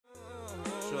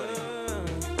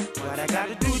I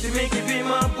gotta do to make you be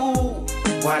my boo?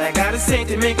 What I gotta say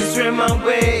to make you swim my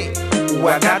way? Who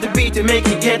I gotta be to make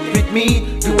you get with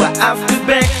me? Do I have to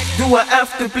beg? Do I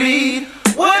have to plead?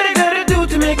 What I gotta do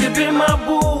to make you be my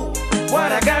boo?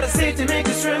 What I gotta say to make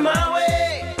you swim my way?